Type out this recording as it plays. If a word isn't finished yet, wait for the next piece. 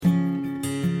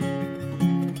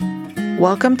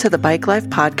Welcome to the Bike Life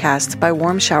Podcast by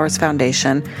Warm Showers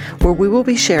Foundation, where we will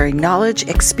be sharing knowledge,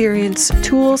 experience,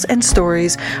 tools, and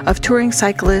stories of touring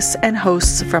cyclists and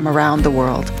hosts from around the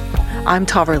world. I'm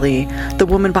Taver Lee, the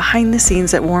woman behind the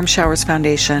scenes at Warm Showers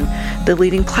Foundation, the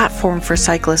leading platform for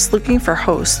cyclists looking for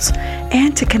hosts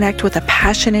and to connect with a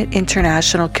passionate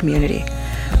international community.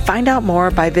 Find out more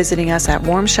by visiting us at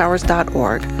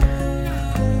warmshowers.org.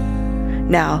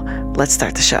 Now, let's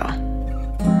start the show.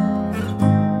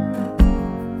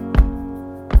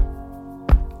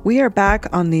 We are back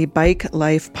on the Bike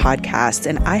Life Podcast,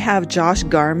 and I have Josh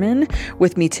Garman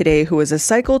with me today, who is a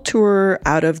cycle tourer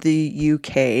out of the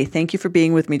UK. Thank you for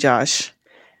being with me, Josh.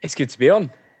 It's good to be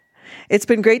on. It's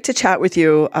been great to chat with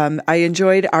you. I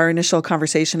enjoyed our initial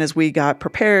conversation as we got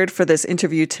prepared for this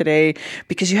interview today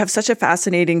because you have such a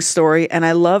fascinating story. And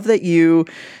I love that you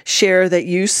share that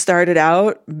you started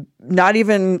out not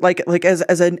even like as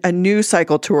a new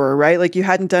cycle tourer, right? Like you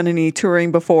hadn't done any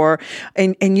touring before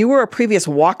and you were a previous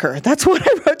walker. That's what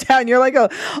I wrote down. You're like a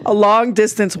long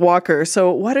distance walker.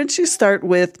 So why don't you start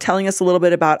with telling us a little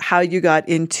bit about how you got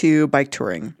into bike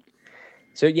touring?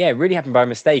 So yeah, it really happened by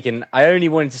mistake. And I only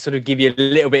wanted to sort of give you a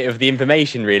little bit of the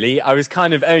information, really. I was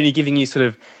kind of only giving you sort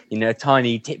of, a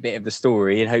tiny tidbit of the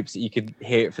story in hopes that you could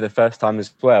hear it for the first time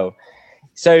as well.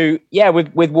 So yeah,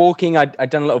 with walking, I'd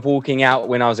done a lot of walking out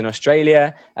when I was in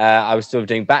Australia. I was sort of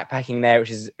doing backpacking there, which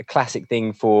is a classic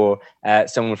thing for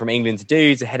someone from England to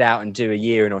do, to head out and do a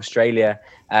year in Australia.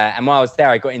 And while I was there,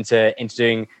 I got into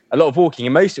doing a lot of walking,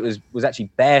 and most of it was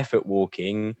actually barefoot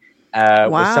walking.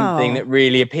 Was something that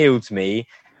really appealed to me.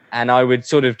 And I would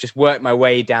sort of just work my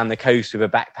way down the coast with a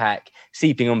backpack,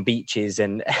 sleeping on beaches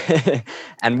and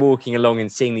and walking along and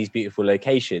seeing these beautiful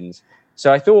locations.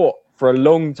 So I thought for a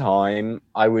long time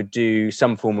I would do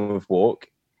some form of walk.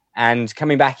 And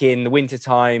coming back in the winter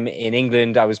time in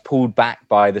England, I was pulled back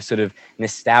by the sort of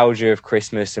nostalgia of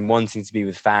Christmas and wanting to be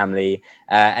with family.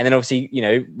 And then obviously,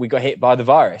 we got hit by the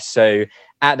virus. So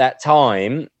at that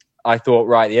time, I thought,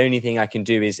 right, the only thing I can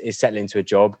do is settle into a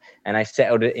job. And I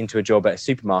settled into a job at a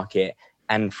supermarket.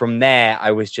 And from there, I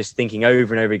was just thinking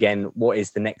over and over again, what is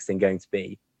the next thing going to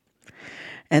be?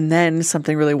 And then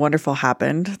something really wonderful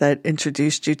happened that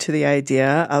introduced you to the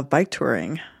idea of bike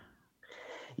touring.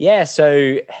 Yeah,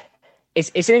 so it's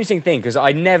an interesting thing because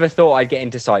I never thought I'd get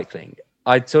into cycling.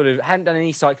 I sort of hadn't done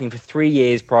any cycling for 3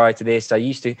 years prior to this. I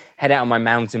used to head out on my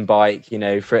mountain bike,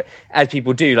 for as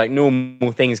people do, like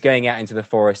normal things, going out into the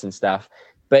forest and stuff.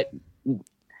 But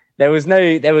there was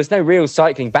no real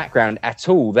cycling background at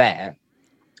all there.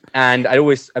 And I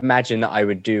always imagined that I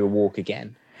would do a walk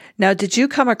again. Now, did you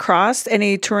come across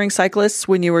any touring cyclists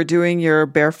when you were doing your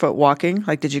barefoot walking?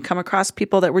 Like, did you come across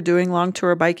people that were doing long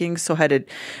tour biking? So had it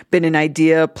been an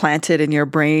idea planted in your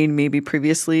brain maybe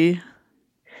previously?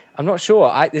 I'm not sure.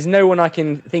 There's no one I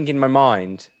can think in my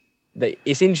mind. That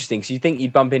it's interesting because you think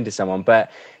you'd bump into someone.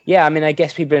 But yeah, I mean, I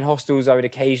guess people in hostels, I would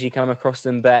occasionally come across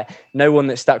them, but no one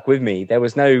that stuck with me. There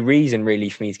was no reason really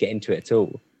for me to get into it at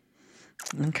all.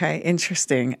 Okay,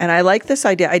 interesting. And I like this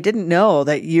idea. I didn't know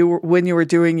that when you were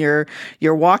doing your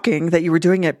walking, that you were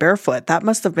doing it barefoot. That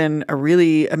must have been a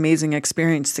really amazing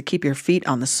experience to keep your feet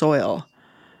on the soil.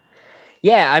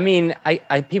 Yeah, I mean,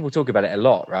 I people talk about it a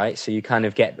lot, right? So you kind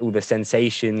of get all the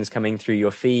sensations coming through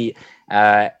your feet.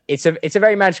 It's a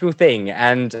very magical thing.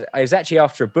 And it was actually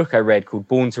after a book I read called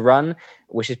Born to Run,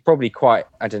 which is probably quite,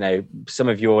 I don't know, some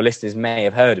of your listeners may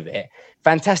have heard of it.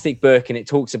 Fantastic book. And it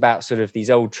talks about sort of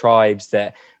these old tribes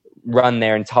that run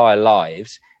their entire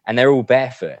lives and they're all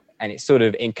barefoot. And it sort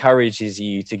of encourages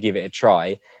you to give it a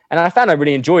try. And I found I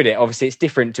really enjoyed it. Obviously, it's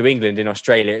different to England. In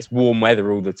Australia, it's warm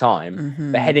weather all the time.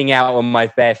 Mm-hmm. But heading out on my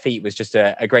bare feet was just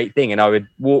a great thing. And I would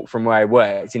walk from where I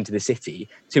worked into the city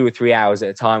 2 or 3 hours at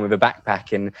a time with a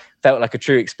backpack and felt like a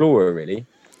true explorer, really.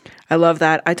 I love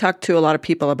that. I talk to a lot of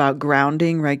people about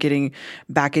grounding, right? Getting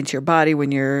back into your body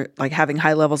when you're like having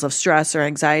high levels of stress or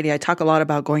anxiety. I talk a lot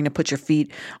about going to put your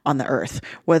feet on the earth,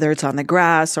 whether it's on the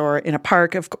grass or in a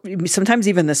park, sometimes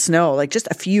even the snow. Like just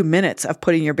a few minutes of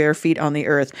putting your bare feet on the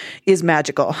earth is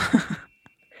magical.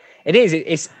 It is.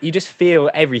 It's you just feel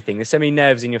everything. There's so many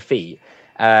nerves in your feet.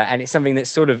 And it's something that's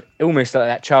sort of almost like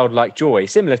that childlike joy,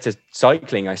 similar to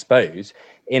cycling, I suppose,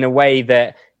 in a way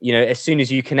that, as soon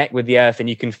as you connect with the earth and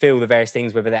you can feel the various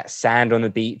things, whether that's sand on the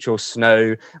beach or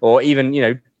snow or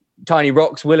even, tiny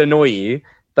rocks will annoy you,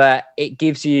 but it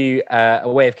gives you a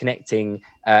way of connecting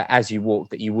as you walk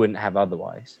that you wouldn't have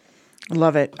otherwise.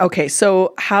 Love it. Okay.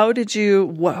 So how did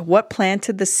what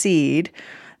planted the seed,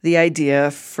 the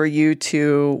idea for you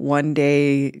to one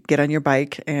day get on your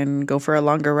bike and go for a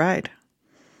longer ride?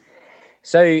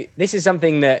 So this is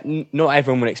something that not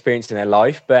everyone will experience in their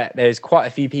life, but there's quite a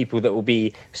few people that will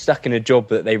be stuck in a job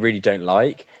that they really don't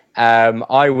like.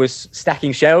 I was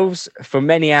stacking shelves for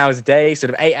many hours a day,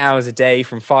 sort of 8 hours a day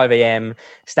from 5 a.m.,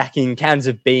 stacking cans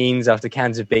of beans after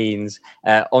cans of beans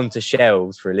onto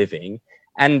shelves for a living.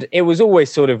 And it was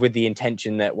always sort of with the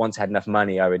intention that once I had enough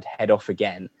money, I would head off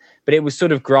again. But it was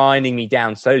sort of grinding me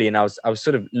down slowly. And I was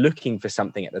sort of looking for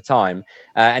something at the time.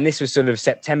 And this was sort of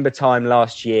September time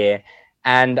last year.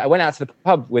 And I went out to the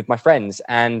pub with my friends,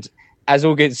 and as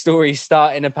all good stories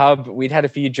start in a pub, we'd had a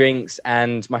few drinks,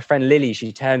 and my friend Lily,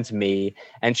 she turned to me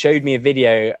and showed me a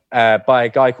video by a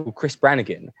guy called Chris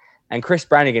Brannigan. And Chris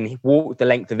Brannigan, he walked the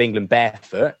length of England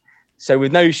barefoot. So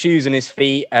with no shoes on his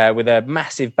feet, with a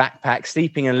massive backpack,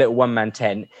 sleeping in a little one-man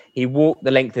tent, he walked the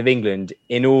length of England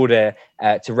in order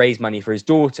to raise money for his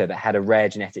daughter that had a rare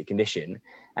genetic condition.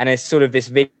 And there's sort of this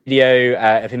video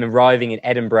of him arriving in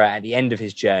Edinburgh at the end of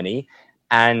his journey.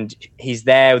 And he's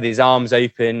there with his arms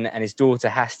open, and his daughter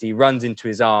Hasti runs into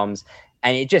his arms,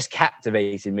 and it just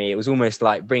captivated me. It was almost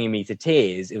like bringing me to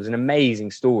tears. It was an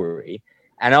amazing story.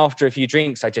 And after a few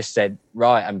drinks, I just said,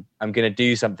 right, I'm going to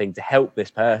do something to help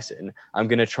this person. I'm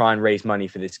going to try and raise money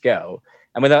for this girl.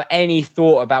 And without any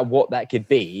thought about what that could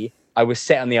be, I was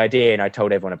set on the idea, and I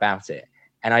told everyone about it.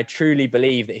 And I truly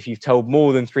believe that if you've told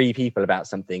more than 3 people about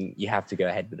something, you have to go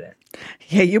ahead with it.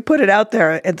 Yeah, you put it out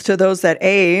there and to those that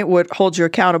A, would hold you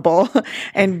accountable,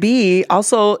 and B,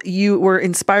 also you were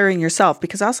inspiring yourself.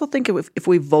 Because I also think if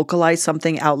we vocalize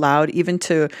something out loud, even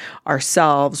to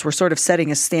ourselves, we're sort of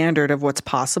setting a standard of what's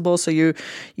possible. So you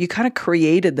kind of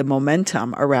created the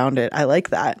momentum around it. I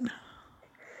like that.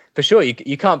 For sure,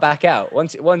 you can't back out.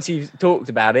 Once you've talked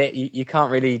about it, you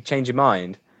can't really change your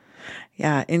mind.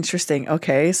 Yeah, interesting.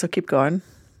 Okay, so keep going.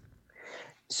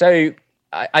 So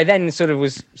I then sort of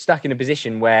was stuck in a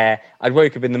position where I'd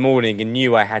woke up in the morning and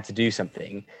knew I had to do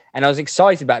something. And I was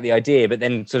excited about the idea, but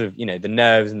then sort of, the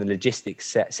nerves and the logistics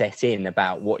set in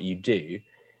about what you do.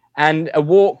 And a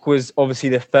walk was obviously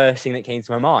the first thing that came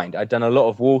to my mind. I'd done a lot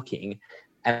of walking,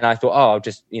 and I thought, I'll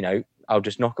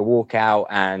just knock a walk out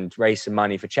and raise some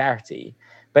money for charity.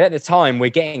 But at the time, we're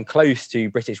getting close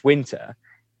to British winter,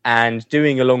 and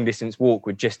doing a long distance walk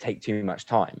would just take too much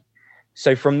time.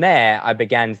 So from there, I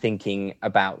began thinking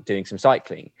about doing some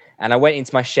cycling. And I went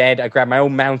into my shed. I grabbed my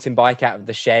old mountain bike out of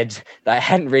the shed that I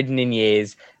hadn't ridden in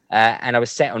years. And I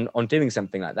was set on doing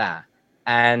something like that.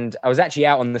 And I was actually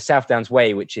out on the South Downs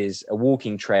Way, which is a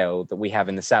walking trail that we have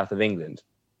in the south of England.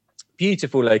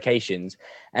 Beautiful locations.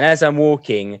 And as I'm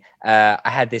walking, I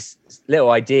had this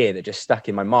little idea that just stuck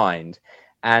in my mind.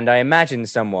 And I imagined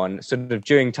someone sort of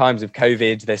during times of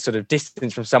COVID, they're sort of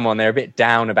distant from someone, they're a bit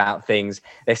down about things.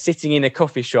 They're sitting in a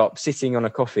coffee shop, sitting on a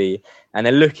coffee, and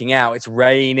they're looking out. It's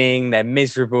raining, they're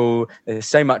miserable. There's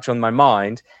so much on my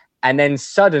mind. And then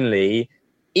suddenly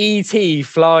E.T.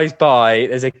 flies by.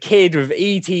 There's a kid with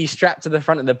E.T. strapped to the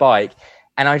front of the bike.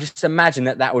 And I just imagine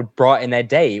that would brighten their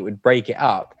day. It would break it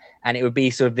up. And it would be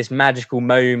sort of this magical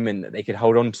moment that they could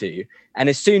hold on to. And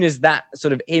as soon as that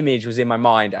sort of image was in my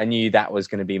mind, I knew that was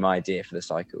going to be my idea for the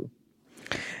cycle.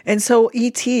 And so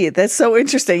E.T., that's so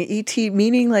interesting. E.T.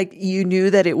 meaning like you knew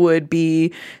that it would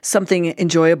be something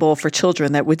enjoyable for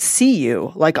children that would see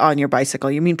you like on your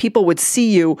bicycle. You mean people would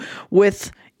see you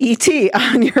with E.T.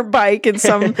 on your bike in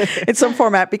some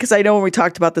format? Because I know when we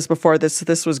talked about this before,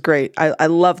 this was great. I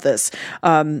love this.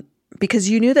 Because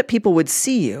you knew that people would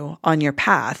see you on your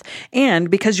path. And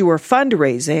because you were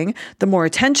fundraising, the more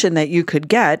attention that you could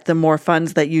get, the more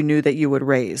funds that you knew that you would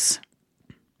raise.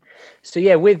 So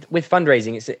yeah, with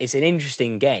fundraising, it's an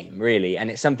interesting game, really. And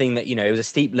it's something that, it was a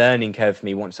steep learning curve for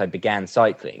me once I began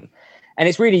cycling. And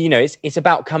it's really, it's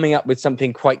about coming up with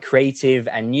something quite creative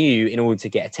and new in order to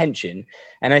get attention.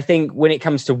 And I think when it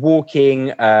comes to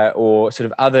walking or sort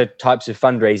of other types of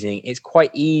fundraising, it's quite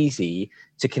easy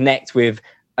to connect with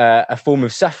a form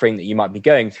of suffering that you might be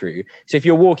going through. So if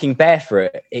you're walking barefoot,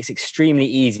 it's extremely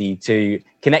easy to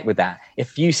connect with that.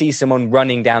 If you see someone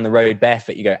running down the road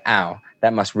barefoot, you go, ow,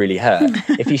 that must really hurt.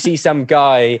 If you see some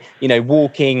guy,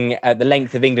 walking at the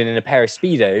length of England in a pair of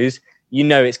Speedos,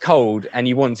 it's cold and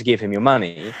you want to give him your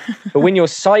money. But when you're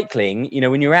cycling,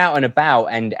 when you're out and about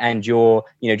and you're,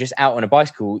 just out on a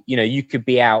bicycle, you could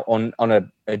be out on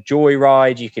a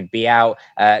joyride, you could be out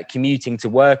commuting to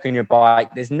work on your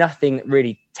bike. There's nothing that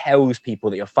really tells people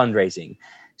that you're fundraising.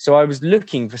 So I was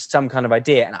looking for some kind of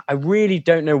idea, and I really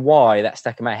don't know why that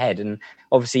stuck in my head. And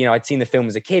obviously, I'd seen the film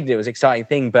as a kid. It was an exciting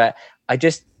thing, but I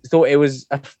just thought it was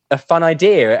a fun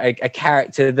idea, a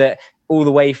character that all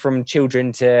the way from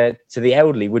children to the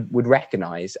elderly would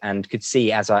recognize and could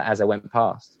see as I went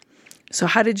past. So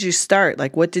how did you start?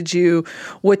 Like, what did you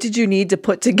need to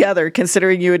put together,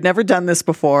 considering you had never done this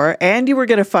before, and you were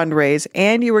going to fundraise,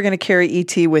 and you were going to carry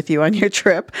ET with you on your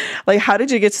trip? Like, how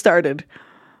did you get started?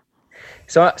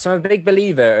 So I'm a big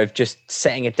believer of just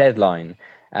setting a deadline.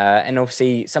 And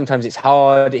obviously, sometimes it's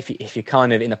hard if you're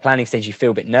kind of in the planning stage, you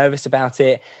feel a bit nervous about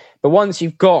it. But once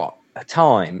you've got a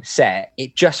time set,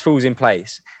 it just falls in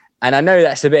place. And I know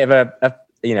that's a bit of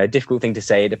a difficult thing to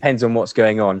say. It depends on what's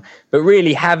going on. But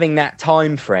really, having that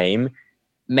time frame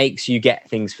makes you get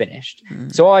things finished.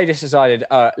 So I just decided,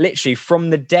 literally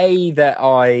from the day that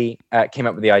I came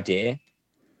up with the idea,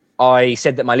 I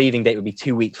said that my leaving date would be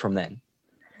 2 weeks from then.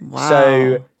 Wow.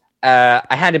 So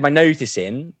I handed my notice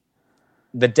in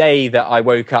the day that I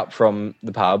woke up from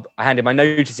the pub. I handed my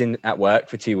notice in at work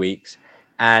for 2 weeks,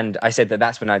 and I said that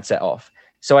that's when I'd set off.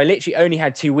 So I literally only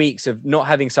had 2 weeks of not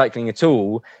having cycling at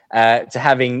all,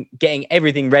 to getting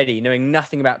everything ready, knowing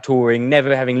nothing about touring,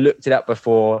 never having looked it up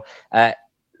before.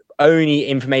 Only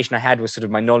information I had was sort of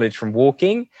my knowledge from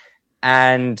walking.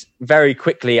 And very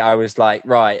quickly I was like,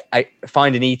 right, I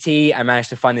find an ET. I managed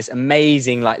to find this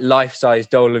amazing, like, life-size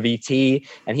doll of ET,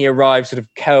 and he arrived sort of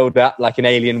curled up like an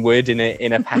alien would in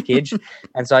a package.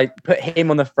 And so I put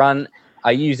him on the front. I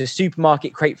used a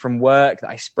supermarket crate from work that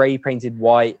I spray painted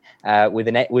white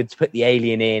to put the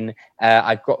alien in.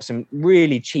 I've got some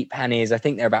really cheap panniers. I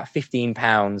think they're about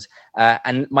 £15.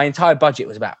 And my entire budget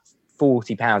was about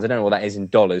 £40. I don't know what that is in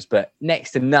dollars, but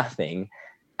next to nothing.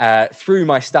 Threw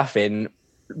my stuff in,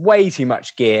 way too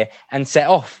much gear, and set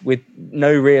off with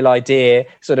no real idea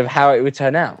sort of how it would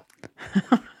turn out.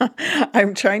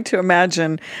 I'm trying to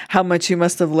imagine how much you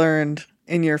must have learned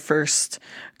in your first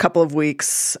couple of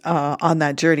weeks on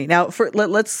that journey. Now,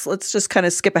 let's just kind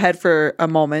of skip ahead for a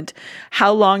moment.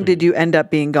 How long did you end up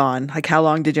being gone? Like, how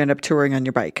long did you end up touring on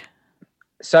your bike?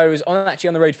 So I was actually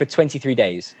on the road for 23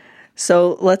 days.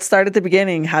 So let's start at the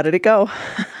beginning. How did it go?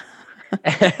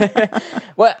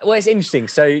 Well, it's interesting.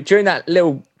 So during that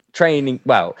little training,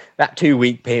 that 2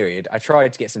 week period, I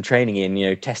tried to get some training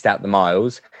in, test out the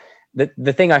miles.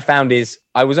 The thing I found is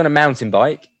I was on a mountain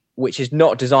bike, which is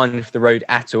not designed for the road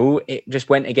at all. It just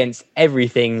went against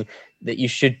everything that you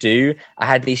should do. I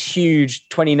had these huge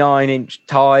 29-inch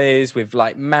tires with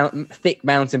like thick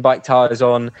mountain bike tires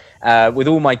on, with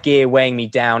all my gear weighing me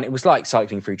down. It was like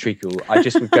cycling through treacle. I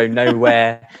just would go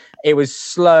nowhere. It was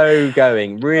slow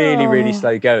going, really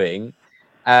slow going.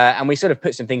 And we sort of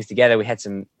put some things together. We had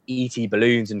some ET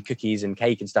balloons and cookies and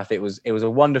cake and stuff. It was a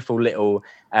wonderful little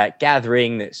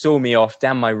gathering that saw me off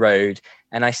down my road.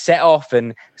 And I set off,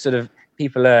 and sort of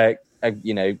people are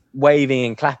waving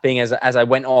and clapping as I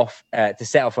went off to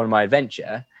set off on my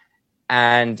adventure.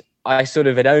 And I sort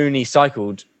of had only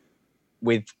cycled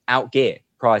without gear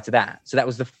prior to that. So that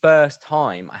was the first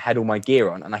time I had all my gear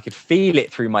on, and I could feel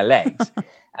it through my legs.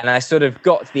 And I sort of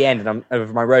got to the end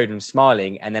of my road and I'm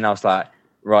smiling. And then I was like,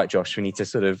 right, Josh, we need to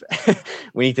sort of,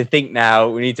 we need to think now,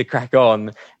 we need to crack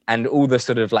on. And all the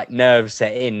sort of like nerves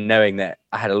set in, knowing that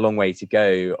I had a long way to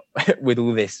go with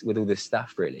all this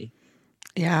stuff, really.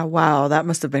 Yeah. Wow. That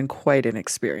must have been quite an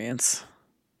experience.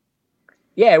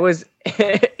 Yeah, it was,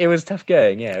 it was tough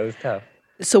going. Yeah, it was tough.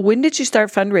 So when did you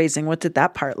start fundraising? What did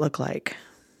that part look like?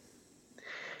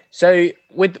 So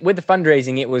with the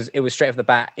fundraising, it was straight off the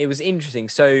bat. It was interesting.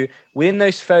 So within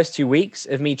those first 2 weeks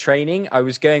of me training, I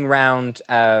was going around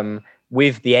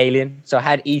with the alien. So I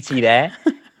had ET there.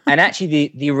 And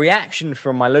actually the reaction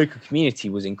from my local community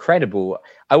was incredible.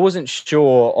 I wasn't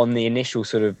sure on the initial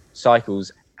sort of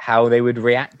cycles how they would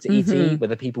react to ET,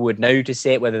 whether people would notice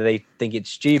it, whether they think it's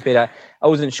stupid. I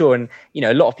wasn't sure. And,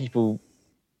 a lot of people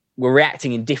were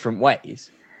reacting in different ways.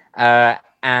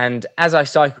 And as I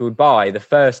cycled by the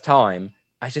first time,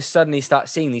 I just suddenly start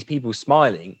seeing these people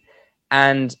smiling.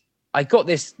 And I got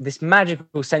this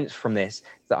magical sense from this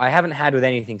that I haven't had with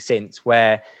anything since,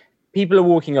 where people are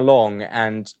walking along.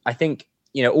 And I think,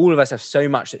 all of us have so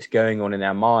much that's going on in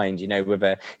our mind,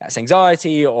 whether that's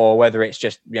anxiety or whether it's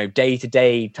just,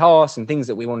 day-to-day tasks and things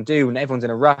that we want to do, and everyone's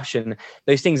in a rush and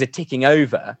those things are ticking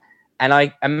over. And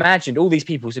I imagined all these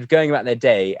people sort of going about their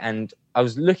day, and I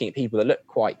was looking at people that look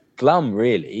quite glum,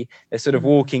 really. They're sort of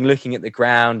walking, looking at the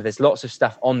ground. There's lots of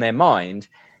stuff on their mind.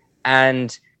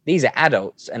 And these are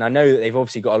adults, and I know that they've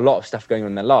obviously got a lot of stuff going on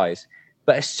in their lives.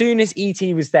 But as soon as ET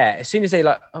was there, as soon as they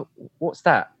like, oh, what's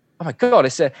that? Oh my God,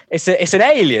 it's an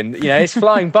alien, it's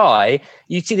flying by.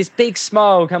 You'd see this big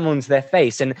smile come onto their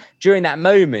face. And during that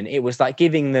moment, it was like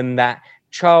giving them that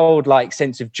childlike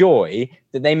sense of joy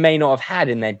that they may not have had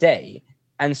in their day.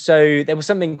 And so there was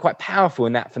something quite powerful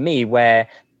in that for me, where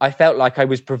I felt like I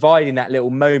was providing that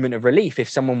little moment of relief if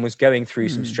someone was going through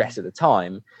some stress at the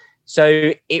time.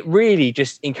 So it really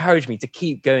just encouraged me to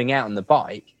keep going out on the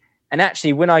bike. And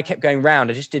actually, when I kept going round,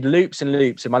 I just did loops and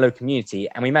loops in my local community,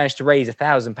 and we managed to raise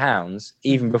 £1,000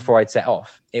 even before I'd set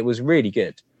off. It was really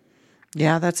good.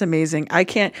 Yeah, that's amazing. I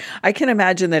can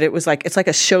imagine that it's like a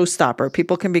showstopper.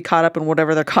 People can be caught up in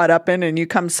whatever they're caught up in, and you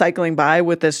come cycling by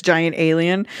with this giant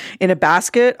alien in a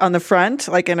basket on the front,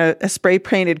 like in a spray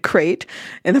painted crate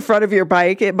in the front of your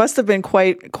bike. It must have been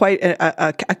quite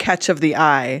a catch of the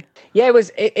eye. Yeah,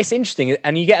 it's interesting,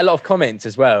 and you get a lot of comments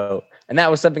as well. And that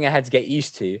was something I had to get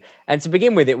used to. And to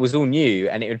begin with, it was all new,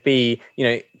 and it would be,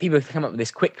 people would come up with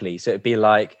this quickly. So it'd be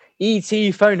like,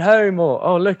 E.T. phone home, or,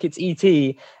 oh, look, it's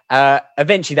E.T.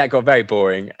 Eventually that got very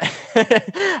boring.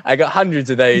 I got hundreds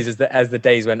of those as the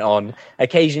days went on.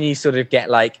 Occasionally you sort of get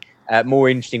like more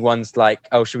interesting ones like,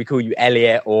 oh, should we call you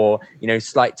Elliot? Or,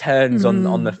 slight turns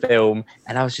on the film.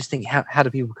 And I was just thinking, how do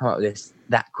people come up with this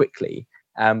that quickly?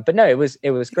 But no, it was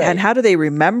great. And how do they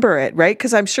remember it, right?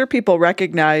 Because I'm sure people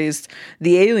recognized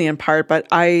the alien part, but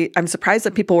I'm surprised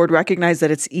that people would recognize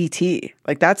that it's E.T.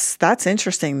 Like that's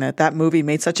interesting that movie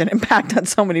made such an impact on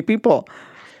so many people.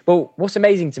 Well, what's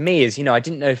amazing to me is, I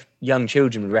didn't know if young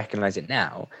children would recognize it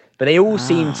now, but they all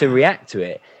seem to react to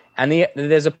it. And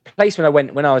there's a place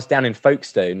when I was down in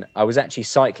Folkestone, I was actually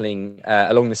cycling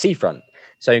along the seafront.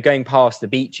 So going past the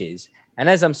beaches. And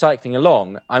as I'm cycling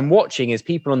along, I'm watching as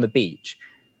people on the beach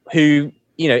who,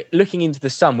 looking into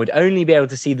the sun would only be able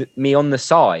to see me on the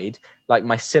side, like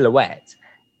my silhouette,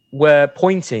 were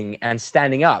pointing and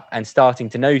standing up and starting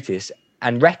to notice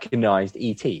and recognized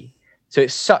E.T. So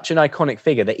it's such an iconic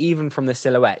figure that even from the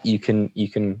silhouette, you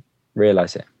can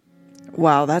realize it.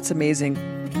 Wow, that's amazing.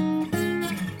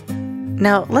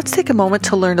 Now, let's take a moment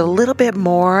to learn a little bit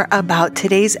more about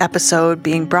today's episode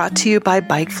being brought to you by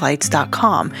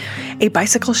BikeFlights.com, a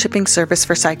bicycle shipping service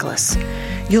for cyclists.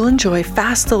 You'll enjoy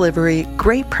fast delivery,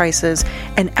 great prices,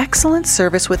 and excellent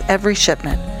service with every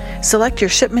shipment. Select your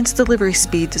shipment's delivery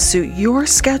speed to suit your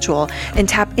schedule and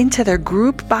tap into their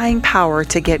group buying power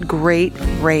to get great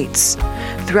rates.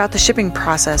 Throughout the shipping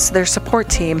process, their support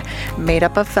team, made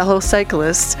up of fellow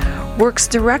cyclists, works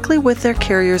directly with their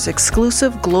carrier's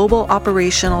exclusive global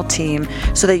operational team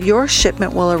so that your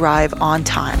shipment will arrive on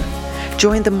time.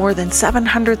 Join the more than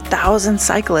 700,000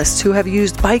 cyclists who have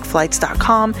used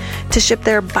BikeFlights.com to ship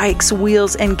their bikes,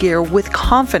 wheels, and gear with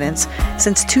confidence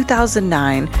since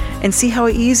 2009 and see how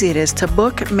easy it is to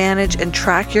book, manage, and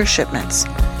track your shipments.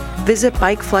 Visit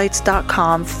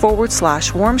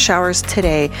BikeFlights.com/warm showers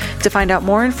today to find out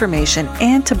more information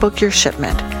and to book your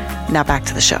shipment. Now back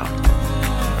to the show.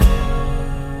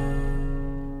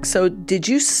 So did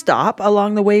you stop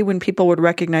along the way when people would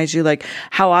recognize you? Like,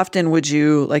 how often would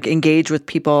you engage with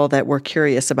people that were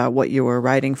curious about what you were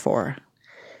riding for?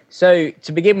 So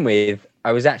to begin with,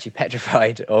 I was actually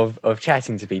petrified of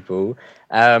chatting to people.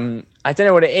 I don't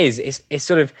know what it is. It's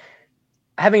sort of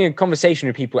having a conversation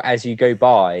with people as you go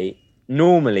by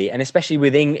normally, and especially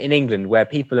in England where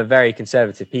people are very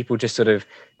conservative, people just sort of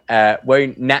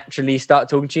won't naturally start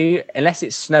talking to you unless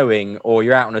it's snowing or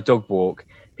you're out on a dog walk.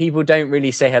 People don't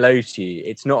really say hello to you.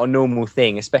 It's not a normal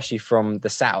thing, especially from the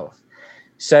south.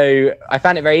 So I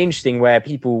found it very interesting where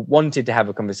people wanted to have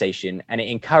a conversation and it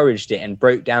encouraged it and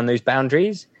broke down those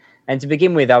boundaries. And to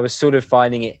begin with, I was sort of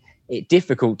finding it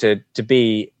difficult to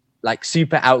be like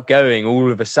super outgoing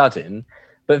all of a sudden.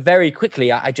 But very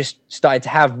quickly, I just started to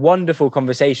have wonderful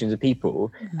conversations with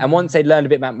people. Mm-hmm. And once they'd learned a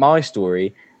bit about my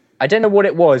story, I don't know what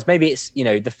it was. Maybe it's,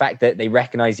 the fact that they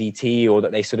recognize ET or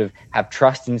that they sort of have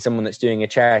trust in someone that's doing a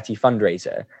charity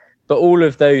fundraiser. But all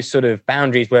of those sort of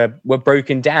boundaries were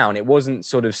broken down. It wasn't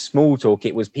sort of small talk.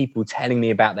 It was people telling me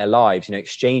about their lives,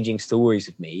 exchanging stories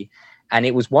with me. And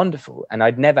it was wonderful. And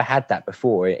I'd never had that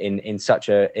before in such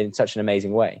an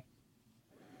amazing way.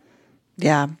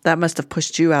 Yeah, that must have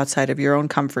pushed you outside of your own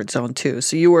comfort zone too.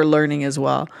 So you were learning as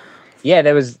well. Yeah,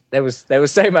 there was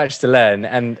so much to learn.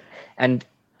 And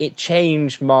it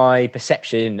changed my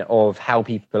perception of how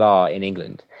people are in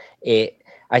England. I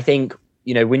think,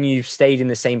 when you've stayed in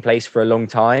the same place for a long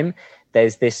time,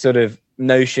 there's this sort of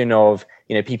notion of,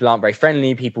 people aren't very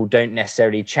friendly. People don't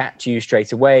necessarily chat to you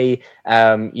straight away.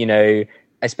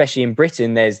 Especially in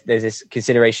Britain, there's this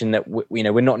consideration that,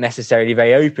 we're not necessarily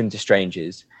very open to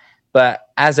strangers. But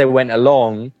as I went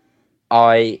along,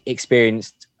 I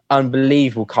experienced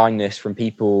unbelievable kindness from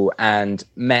people and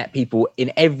met people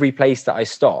in every place that I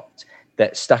stopped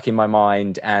that stuck in my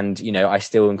mind and, I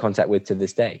still in contact with to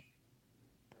this day.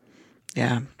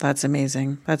 Yeah, that's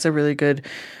amazing. That's a really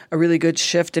good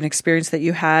shift and experience that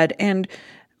you had. And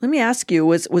Let me ask you,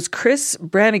 was Chris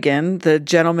Brannigan, the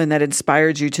gentleman that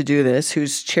inspired you to do this,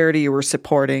 whose charity you were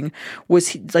supporting, was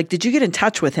he, like, did you get in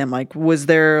touch with him? Like, was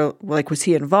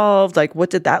he involved? Like,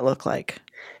 what did that look like?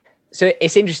 So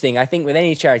it's interesting. I think with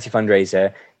any charity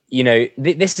fundraiser,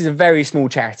 this is a very small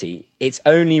charity. It's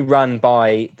only run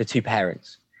by the two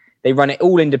parents. They run it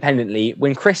all independently.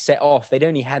 When Chris set off, they'd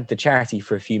only had the charity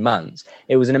for a few months.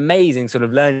 It was an amazing sort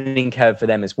of learning curve for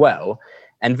them as well.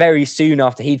 And very soon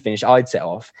after he'd finished, I'd set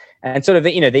off. And sort of,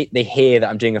 they hear that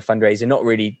I'm doing a fundraiser, not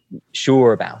really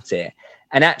sure about it.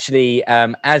 And actually,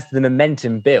 as the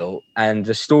momentum built and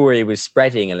the story was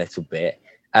spreading a little bit,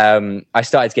 I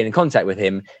started to get in contact with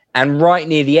him. And right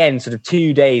near the end, sort of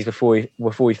 2 days before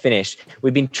we finished,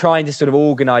 we'd been trying to sort of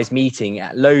organise meeting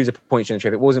at loads of points on the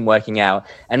trip. It wasn't working out.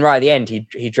 And right at the end,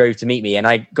 he drove to meet me, and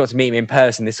I got to meet him in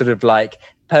person. This sort of like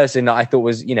person that I thought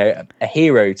was, a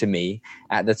hero to me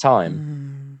at the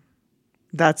time.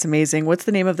 That's amazing. What's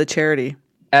the name of the charity?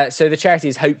 So the charity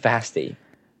is Hope for Hasty.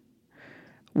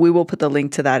 We will put the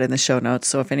link to that in the show notes.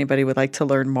 So if anybody would like to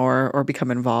learn more or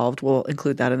become involved, we'll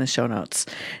include that in the show notes.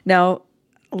 Now,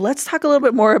 let's talk a little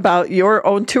bit more about your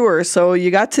own tour. So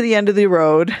you got to the end of the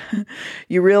road.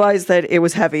 You realized that it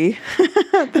was heavy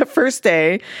the first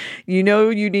day. You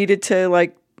needed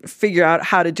to figure out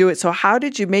how to do it. So how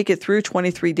did you make it through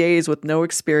 23 days with no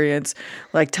experience,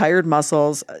 like tired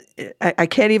muscles? I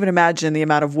can't even imagine the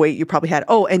amount of weight you probably had.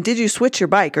 Oh, and did you switch your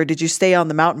bike or did you stay on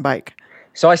the mountain bike?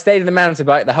 So I stayed on the mountain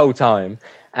bike the whole time.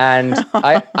 And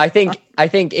I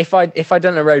think if I'd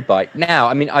done a road bike now,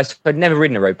 I mean, I'd never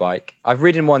ridden a road bike. I've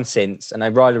ridden one since, and I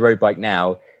ride a road bike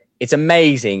now. It's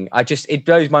amazing. It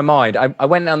blows my mind. I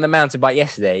went on the mountain bike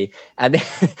yesterday, and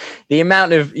the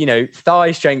amount of,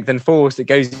 thigh strength and force that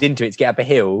goes into it to get up a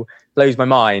hill blows my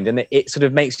mind. And it sort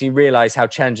of makes me realize how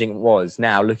challenging it was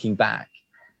now looking back.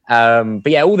 But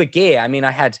yeah, all the gear, I mean,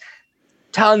 I had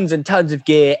tons and tons of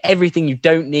gear, everything you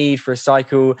don't need for a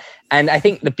cycle. And I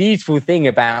think the beautiful thing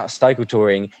about cycle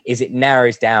touring is it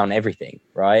narrows down everything,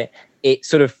 right? It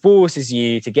sort of forces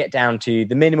you to get down to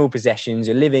the minimal possessions.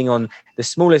 You're living on the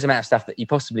smallest amount of stuff that you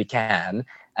possibly can.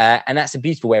 And that's a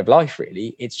beautiful way of life,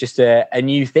 really. It's just a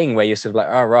new thing where you're sort of like,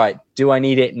 all right, do I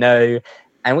need it? No.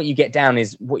 And what you get down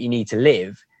is what you need to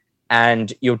live.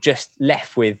 And you're just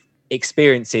left with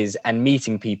experiences and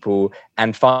meeting people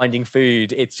and finding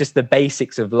food. It's just the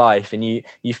basics of life, and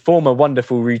you form a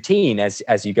wonderful routine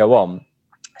as you go on.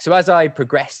 So as I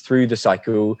progressed through the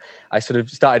cycle, I sort of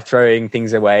started throwing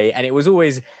things away, and it was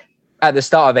always at the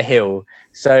start of a hill.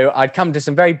 So I'd come to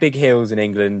some very big hills in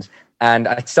England, and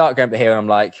I'd start going up the hill, and I'm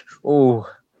like, oh,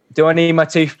 do I need my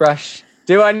toothbrush?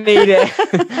 Do I need it?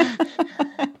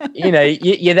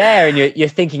 You're there and you're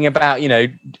thinking about,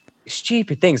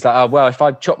 stupid things like, oh, well, if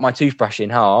I chop my toothbrush in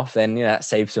half, then that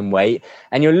saves some weight.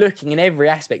 And you're looking in every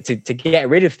aspect to get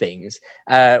rid of things,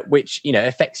 which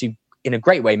affects you in a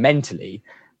great way mentally.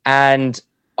 And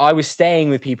I was staying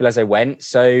with people as I went.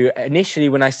 So initially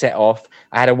when I set off,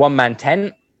 I had a one-man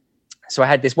tent. So I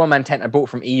had this one-man tent I bought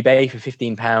from eBay for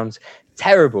 £15.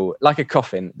 Terrible, like a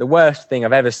coffin. The worst thing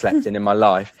I've ever slept in my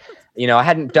life. I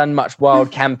hadn't done much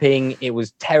wild camping. It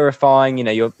was terrifying.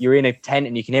 You're in a tent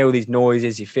and you can hear all these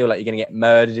noises. You feel like you're going to get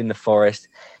murdered in the forest.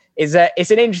 It's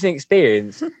an interesting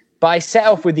experience. But I set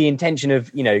off with the intention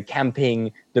of,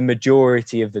 camping the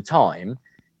majority of the time.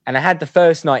 And I had the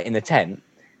first night in the tent.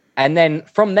 And then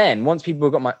from then, once people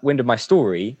got wind of my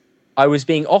story, I was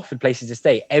being offered places to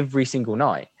stay every single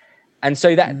night. And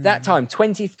so that time,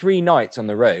 23 nights on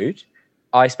the road,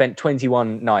 I spent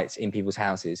 21 nights in people's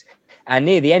houses. And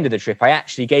near the end of the trip, I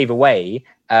actually gave away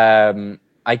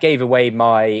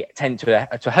my tent to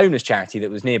a homeless charity that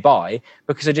was nearby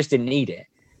because I just didn't need it.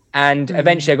 And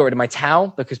eventually I got rid of my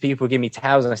towel because people would give me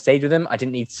towels and I stayed with them. I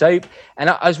didn't need soap. And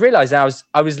I was realizing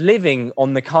I was living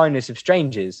on the kindness of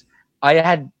strangers. I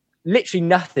had literally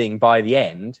nothing by the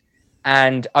end.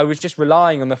 And I was just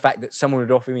relying on the fact that someone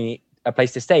would offer me a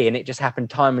place to stay. And it just happened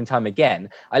time and time again.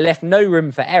 I left no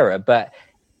room for error, but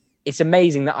it's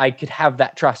amazing that I could have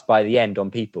that trust by the end on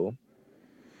people.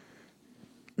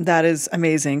 That is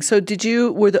amazing. So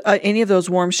were any of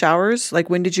those warm showers? Like,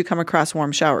 when did you come across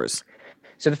warm showers?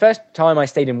 So the first time I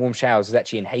stayed in warm showers was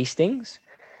actually in Hastings.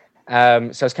 So I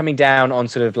was coming down on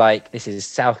sort of this is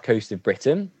south coast of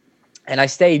Britain. And I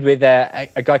stayed with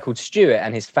a guy called Stuart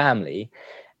and his family.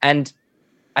 And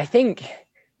I think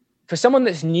for someone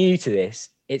that's new to this,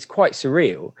 it's quite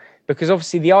surreal. Because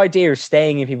obviously the idea of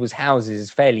staying in people's houses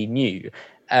is fairly new.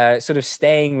 Sort of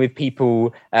staying with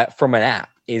people from an app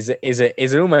is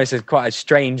almost quite a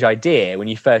strange idea when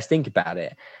you first think about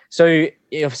it. So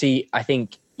obviously, I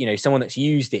think someone that's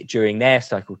used it during their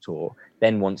cycle tour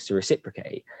then wants to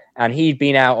reciprocate. and he'd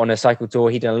been out on a cycle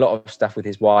tour. He'd done a lot of stuff with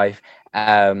his wife,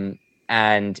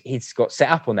 and he's got set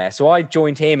up on there. So I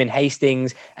joined him in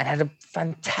Hastings and had a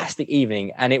fantastic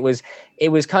evening. And it was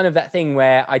kind of that thing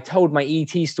where I told my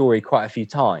ET story quite a few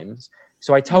times.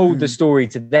 So I told the story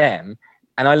to them,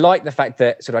 and I like the fact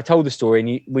that sort of I told the story,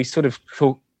 and we sort of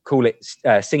call it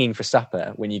singing for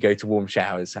supper when you go to warm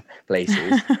showers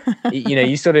places.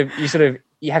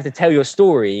 You have to tell your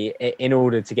story in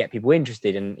order to get people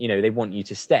interested, and they want you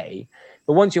to stay.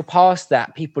 But once you're past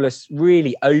that, people are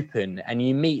really open, and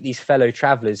you meet these fellow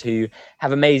travelers who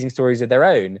have amazing stories of their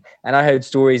own. And I heard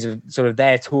stories of sort of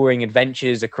their touring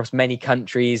adventures across many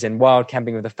countries and wild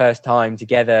camping for the first time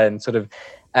together. And sort of,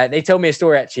 they told me a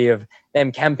story actually of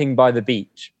them camping by the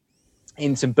beach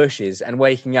in some bushes and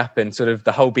waking up, and sort of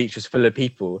the whole beach was full of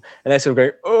people, and they're sort of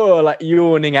going, oh, like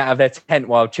yawning out of their tent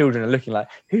while children are looking like,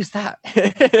 who's that?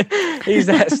 Who's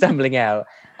that stumbling out?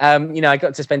 I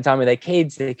got to spend time with their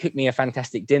kids. They cooked me a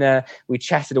fantastic dinner. We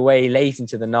chatted away late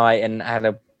into the night and had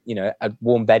a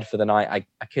warm bed for the night.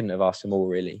 I couldn't have asked for more,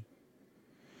 really.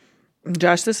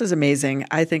 Josh, this is amazing.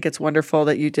 I think it's wonderful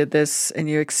that you did this and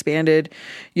you expanded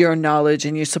your knowledge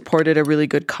and you supported a really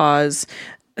good cause.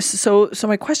 So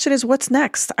my question is, what's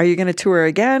next? Are you going to tour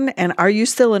again? And are you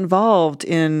still involved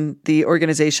in the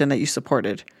organization that you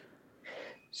supported?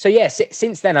 So yes,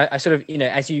 since then, I sort of,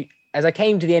 as I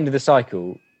came to the end of the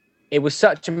cycle, it was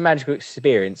such a magical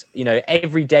experience.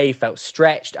 Every day felt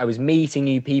stretched. I was meeting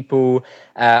new people.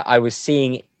 I was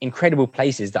seeing incredible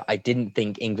places that I didn't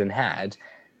think England had.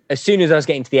 As soon as I was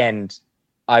getting to the end,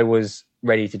 I was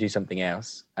ready to do something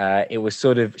else. It was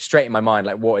sort of straight in my mind,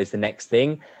 like, what is the next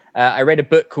thing? I read a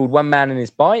book called One Man and His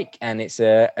Bike, and it's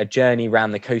a journey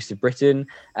around the coast of Britain.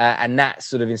 And that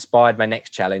sort of inspired my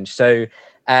next challenge. So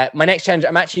my next challenge,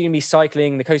 I'm actually going to be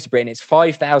cycling the coast of Britain. It's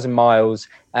 5,000 miles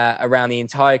around the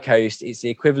entire coast. It's the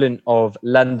equivalent of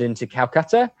London to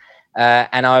Calcutta.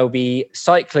 And I'll be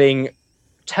cycling,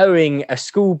 towing a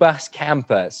school bus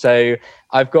camper. So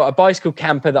I've got a bicycle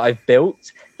camper that I've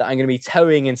built that I'm going to be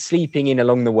towing and sleeping in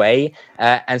along the way,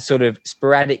 and sort of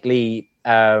sporadically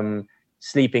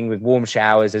sleeping with warm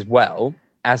showers as well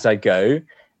as I go.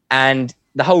 And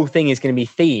the whole thing is going to be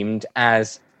themed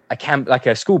as a camp, like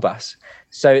a school bus.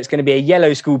 So it's going to be a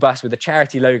yellow school bus with the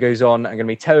charity logos on. I'm going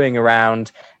to be towing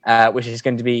around, which is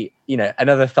going to be,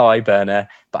 another thigh burner.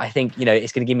 But I think,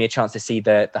 it's going to give me a chance to see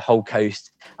the whole coast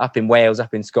up in Wales,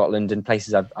 up in Scotland, and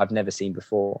places I've never seen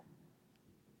before.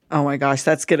 Oh my gosh,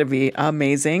 that's going to be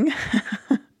amazing.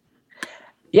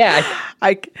 Yeah.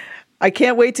 I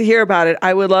can't wait to hear about it.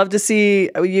 I would love to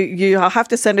see you'll have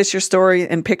to send us your story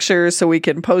and pictures so we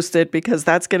can post it, because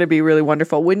that's going to be really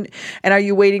wonderful. And are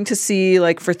you waiting to see,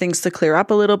 like, for things to clear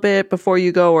up a little bit before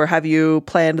you go, or have you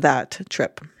planned that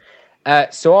trip?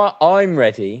 So I'm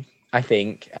ready, I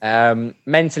think,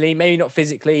 mentally, maybe not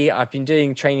physically. I've been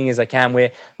doing training as I can.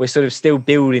 We're sort of still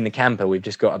building the camper. We've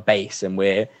just got a base, and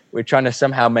we're trying to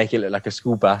somehow make it look like a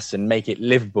school bus and make it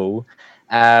livable.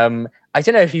 I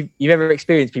don't know if you've ever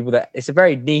experienced people that it's a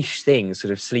very niche thing,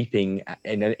 sort of sleeping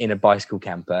in a bicycle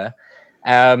camper.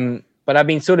 But I've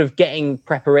been sort of getting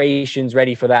preparations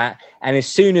ready for that. And as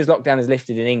soon as lockdown is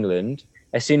lifted in England,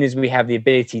 as soon as we have the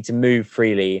ability to move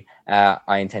freely,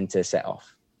 I intend to set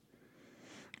off.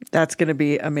 That's going to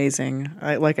be amazing.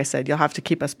 Like I said, you'll have to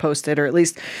keep us posted, or at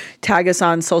least tag us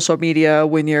on social media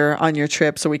when you're on your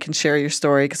trip so we can share your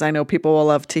story, because I know people will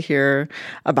love to hear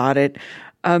about it.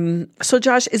 So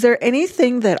Josh, is there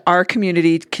anything that our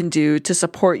community can do to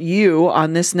support you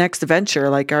on this next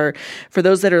venture? Like, for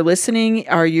those that are listening,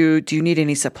 do you need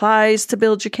any supplies to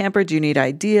build your camper? Do you need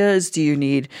ideas? Do you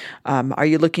need, are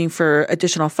you looking for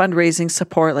additional fundraising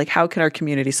support? Like, how can our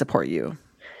community support you?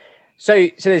 So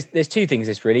there's two things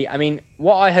this really. I mean,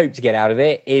 what I hope to get out of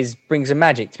it is bring some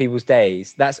magic to people's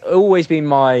days. That's always been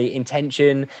my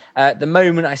intention. The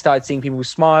moment I started seeing people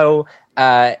smile,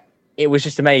 it was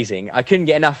just amazing. I couldn't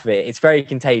get enough of it. It's very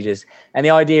contagious. And the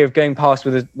idea of going past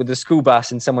with a school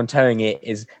bus and someone towing it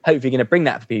is hopefully going to bring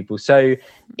that for people. So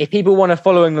if people want to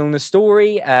follow along the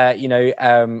story,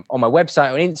 on my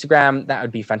website, on Instagram, that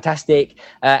would be fantastic.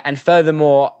 And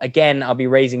furthermore, again, I'll be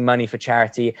raising money for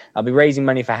charity. I'll be raising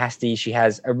money for Hasti. She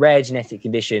has a rare genetic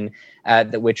condition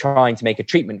that we're trying to make a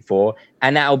treatment for.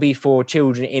 And that will be for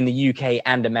children in the UK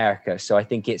and America. So I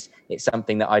think it's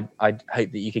something that I'd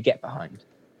hope that you could get behind.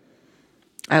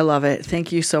 I love it.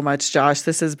 Thank you so much, Josh.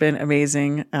 This has been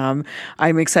amazing. I'm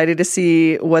excited to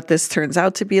see what this turns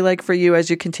out to be like for you as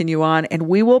you continue on. And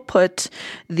we will put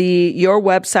your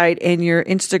website and your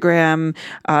Instagram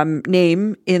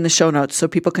name in the show notes so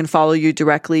people can follow you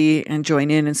directly and join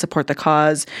in and support the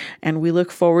cause. And we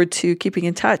look forward to keeping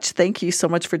in touch. Thank you so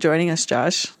much for joining us,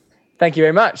 Josh. Thank you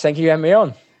very much. Thank you for having me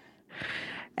on.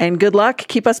 And good luck.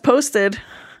 Keep us posted.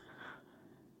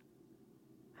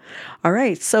 All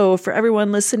right. So for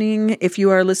everyone listening, if you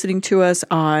are listening to us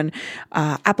on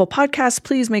Apple Podcasts,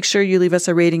 please make sure you leave us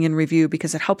a rating and review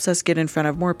because it helps us get in front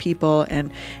of more people.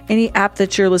 And any app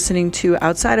that you're listening to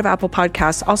outside of Apple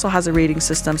Podcasts also has a rating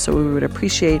system. So we would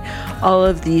appreciate all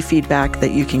of the feedback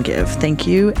that you can give. Thank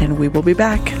you. And we will be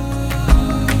back.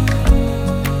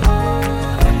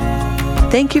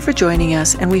 Thank you for joining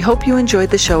us. And we hope you enjoyed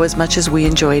the show as much as we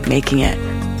enjoyed making it.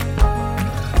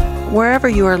 Wherever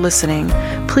you are listening,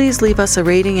 please leave us a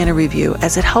rating and a review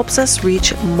as it helps us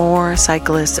reach more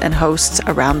cyclists and hosts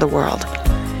around the world.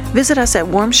 Visit us at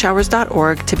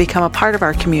warmshowers.org to become a part of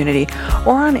our community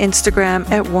or on Instagram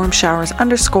at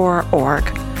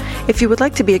warmshowers_org. If you would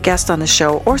like to be a guest on the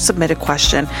show or submit a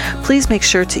question, please make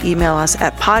sure to email us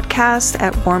at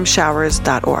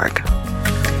podcast@warmshowers.org.